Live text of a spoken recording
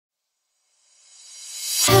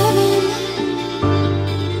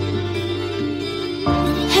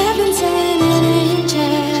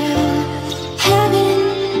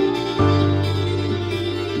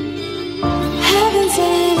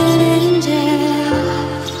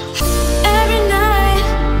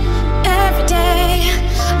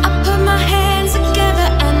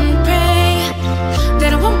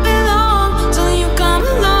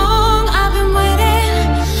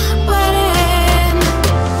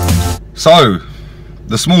So,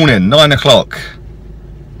 this morning, 9 o'clock,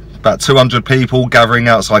 about 200 people gathering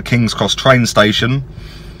outside King's Cross train station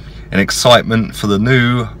in excitement for the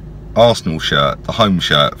new Arsenal shirt, the home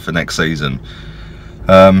shirt for next season.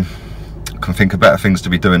 Can think of better things to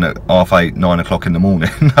be doing at 8:30, 9 o'clock in the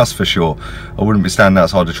morning, that's for sure. I wouldn't be standing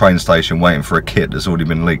outside the train station waiting for a kit that's already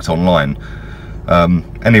been leaked online.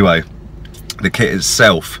 Anyway, the kit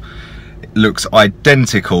itself looks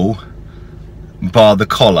identical bar the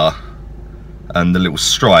collar and the little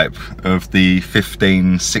stripe of the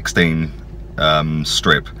 15-16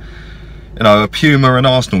 strip. You know, a Puma and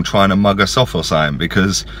Arsenal trying to mug us off or something,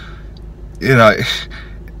 because, you know,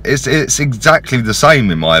 it's exactly the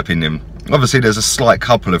same in my opinion. Obviously there's a slight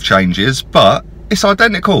couple of changes, but it's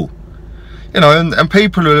identical. You know, and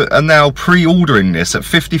people are now pre-ordering this at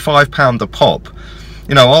 £55 a pop.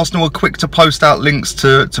 You know, Arsenal are quick to post out links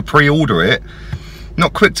to pre-order it.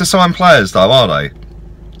 Not quick to sign players though, are they?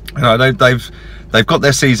 You know, they've got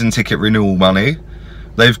their season ticket renewal money.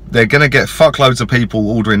 They're going to get fuckloads of people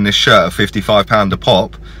ordering this shirt at £55 a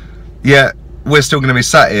pop. Yet we're still going to be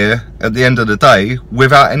sat here at the end of the day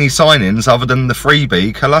without any signings other than the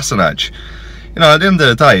freebie Kolasinac. You know, at the end of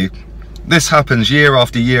the day, this happens year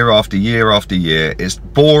after year after year after year. It's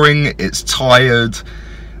boring, it's tired,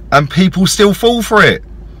 and people still fall for it.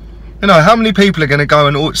 You know, how many people are going to go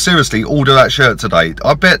and seriously order that shirt today?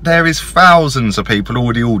 I bet there is thousands of people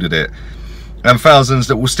already ordered it, and thousands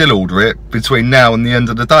that will still order it between now and the end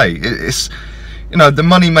of the day. It's, you know, the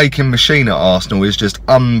money-making machine at Arsenal is just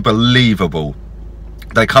unbelievable.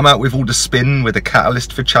 They come out with all the spin, with the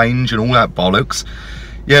catalyst for change and all that bollocks,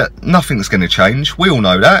 yet nothing's going to change. We all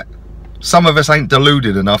know that. Some of us ain't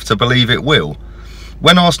deluded enough to believe it will.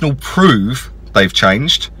 When Arsenal prove they've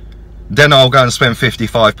changed, then I'll go and spend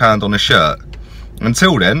 £55 on a shirt.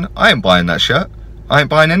 Until then, I ain't buying that shirt. I ain't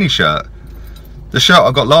buying any shirt. The shirt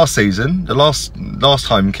I got last season, the last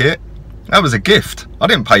home kit, that was a gift. I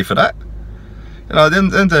didn't pay for that. You know, at the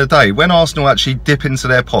end of the day, when Arsenal actually dip into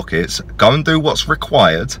their pockets, go and do what's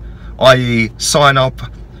required, i.e. sign up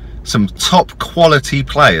some top quality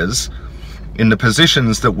players in the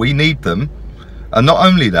positions that we need them, and not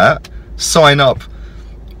only that, sign up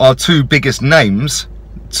our two biggest names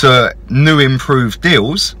to new improved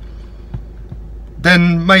deals,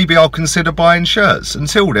 then maybe I'll consider buying shirts.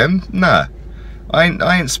 Until then, nah, I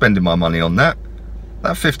ain't spending my money on that.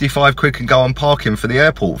 That 55 quid can go on parking for the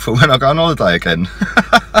airport for when I go on holiday again.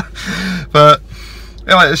 But you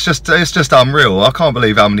know, it's just unreal. I can't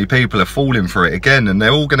believe how many people are falling for it again, and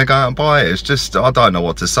they're all going to go out and buy it. It's just, I don't know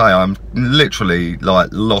what to say. I'm literally like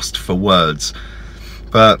lost for words.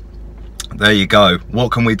 But there you go.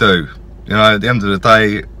 What can we do? You know, at the end of the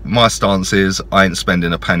day, my stance is I ain't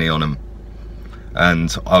spending a penny on them,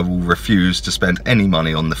 and I will refuse to spend any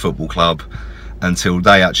money on the football club until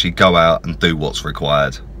they actually go out and do what's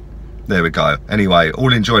required. There we go. Anyway,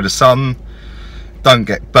 all enjoy the sun, don't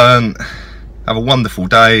get burnt, have a wonderful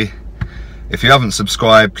day. If you haven't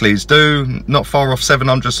subscribed, please do. Not far off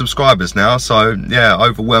 700 subscribers now, so yeah,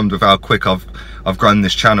 overwhelmed with how quick I've grown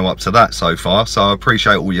this channel up to that so far. So I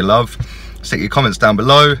appreciate all your love. Stick your comments down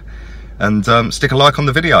below, and stick a like on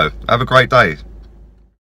the video. Have a great day.